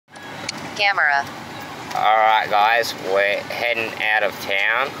camera. Alright guys, we're heading out of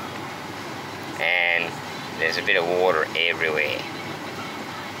town and there's a bit of water everywhere.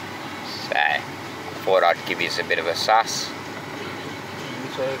 So I thought I'd give you a bit of a suss.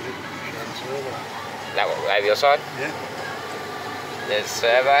 That one over your side? Yeah. There's a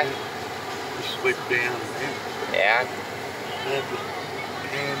survey. Just slip down. Yeah.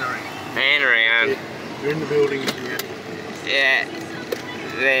 Pan around. Yeah. You're in the building here. Yeah.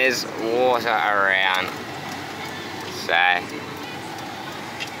 There's water around. So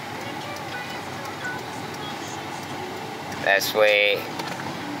that's where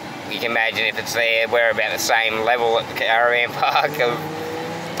you can imagine if it's there, we're about the same level at the caravan park.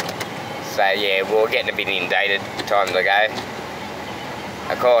 So yeah, we were getting a bit inundated times ago.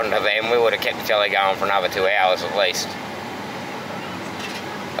 According to them, we would have kept the telly going for another 2 hours at least.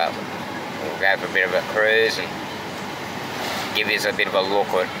 But we'll go for a bit of a cruise and give you a bit of a look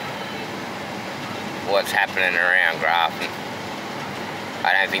at what's happening around Grafton.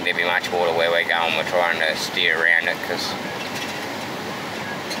 I don't think there'll be much water where we're going. We're trying to steer around it because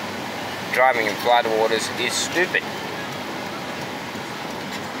driving in flood waters is stupid.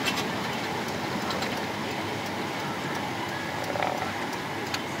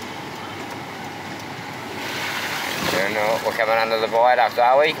 We're coming under the viaduct,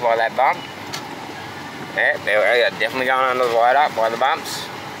 are we? By that bump? Yeah, they're definitely going under the viaduct by the bumps.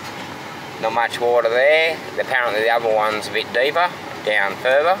 Not much water there. Apparently the other one's a bit deeper, down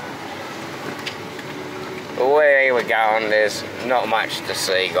further. But where we're going, there's not much to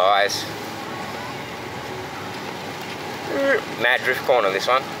see, guys. Mad drift corner, this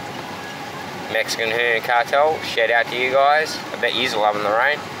one. Mexican Hoon Cartel. Shout out to you guys. I bet you're loving the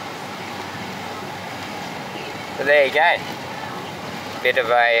rain. But there you go. Bit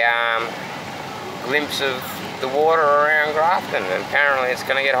of a glimpse of the water around Grafton, and apparently it's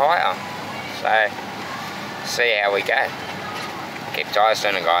going to get higher. So, see how we go. Keep your eyes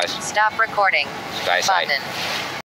turning, guys. Stop recording. Stay safe. Button.